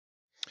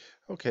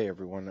Okay,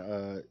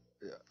 everyone.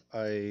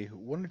 I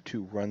wanted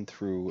to run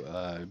through.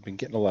 I've been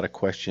getting a lot of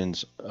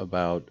questions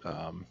about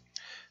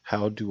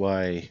how do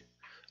I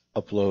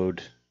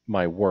upload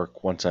my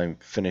work once I'm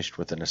finished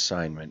with an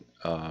assignment.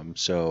 I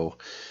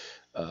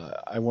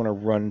want to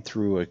run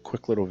through a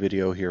quick little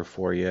video here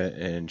for you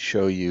and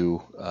show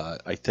you,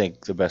 I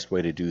think, the best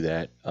way to do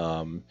that.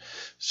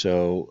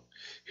 So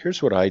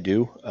here's what I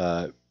do.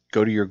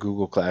 Go to your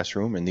Google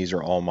Classroom, and these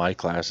are all my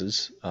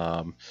classes.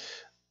 Uh,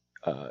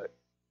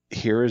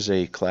 Here is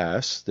a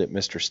class that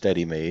Mr.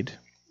 Steady made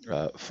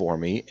for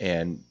me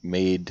and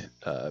made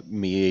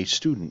me a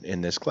student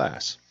in this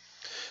class.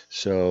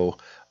 So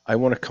I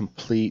want to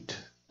complete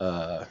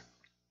an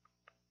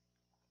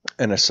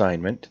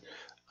assignment,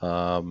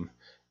 um,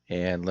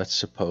 and let's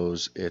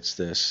suppose it's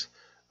this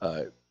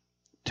uh,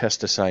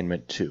 test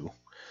assignment 2.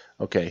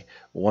 Okay,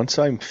 once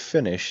I'm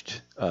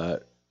finished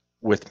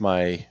with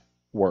my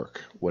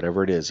work,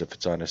 whatever it is, if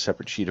it's on a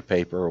separate sheet of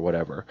paper or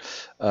whatever,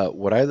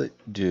 what I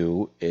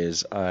do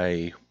is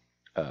I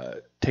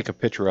take a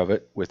picture of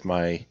it with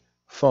my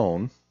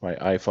phone, my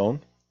iPhone,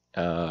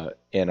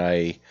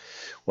 and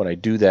when I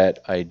do that,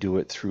 I do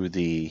it through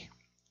the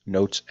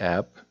Notes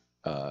app,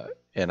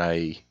 and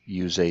I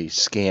use the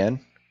scan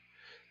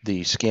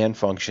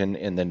function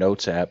in the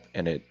Notes app,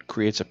 and it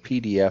creates a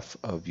PDF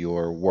of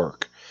your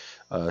work.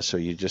 So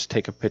you just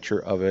take a picture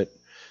of it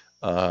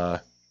uh,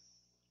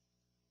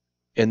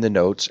 in the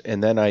notes,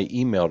 and then I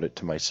emailed it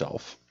to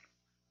myself.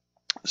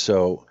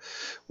 So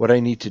what I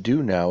need to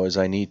do now is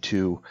I need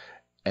to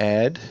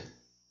add,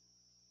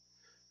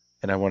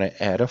 and I want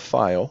to add a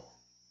file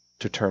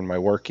to turn my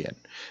work in.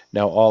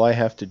 Now all I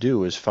have to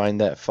do is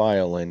find that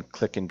file and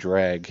click and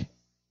drag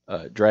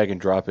and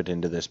drop it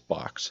into this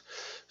box.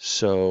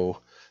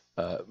 So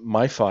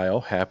my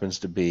file happens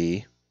to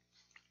be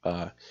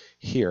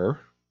here.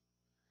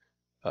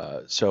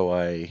 So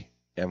I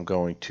am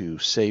going to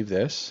save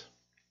this,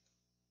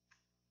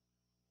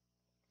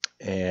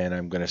 and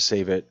I'm going to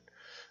save it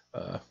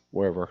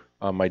wherever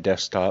on my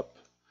desktop.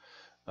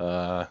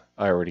 I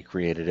already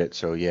created it,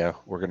 so yeah,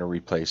 we're going to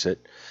replace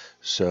it.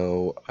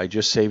 So I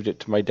just saved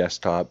it to my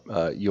desktop.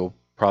 You'll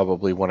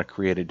probably want to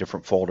create a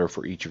different folder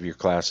for each of your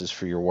classes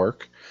for your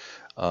work.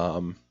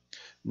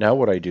 Now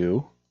what I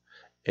do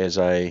is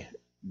I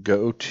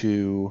go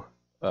to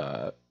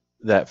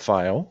that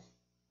file,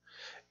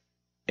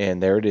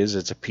 and there it is.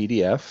 It's a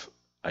PDF.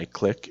 I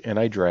click and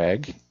I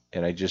drag,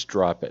 and I just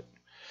drop it.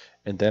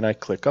 And then I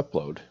click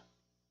upload.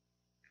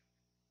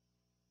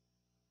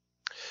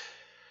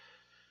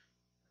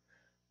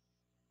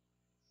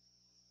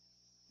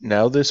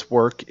 Now this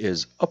work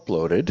is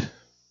uploaded.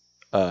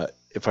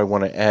 If I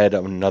want to add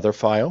another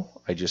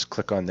file, I just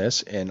click on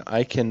this, and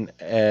I can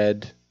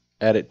add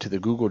it to the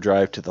Google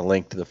Drive to the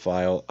link to the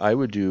file. I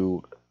would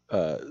do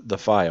the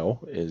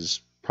file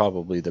is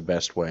probably the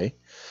best way.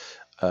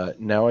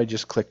 Now I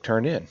just click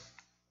turn in.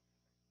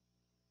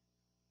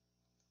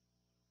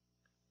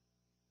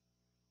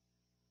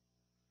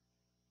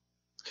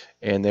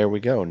 And there we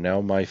go. Now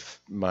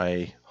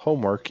my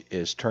homework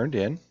is turned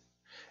in,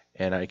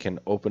 and I can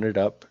open it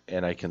up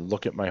and I can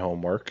look at my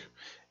homework,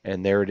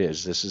 and there it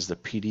is. This is the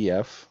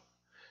PDF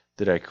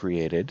that I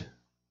created.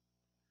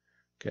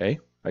 Okay,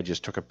 I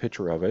just took a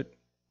picture of it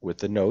with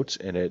the notes,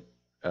 and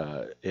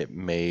it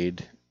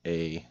made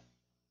a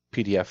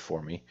PDF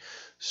for me.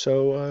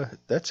 So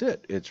that's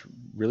it. It's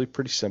really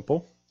pretty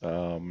simple,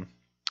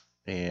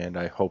 and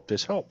I hope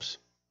this helps.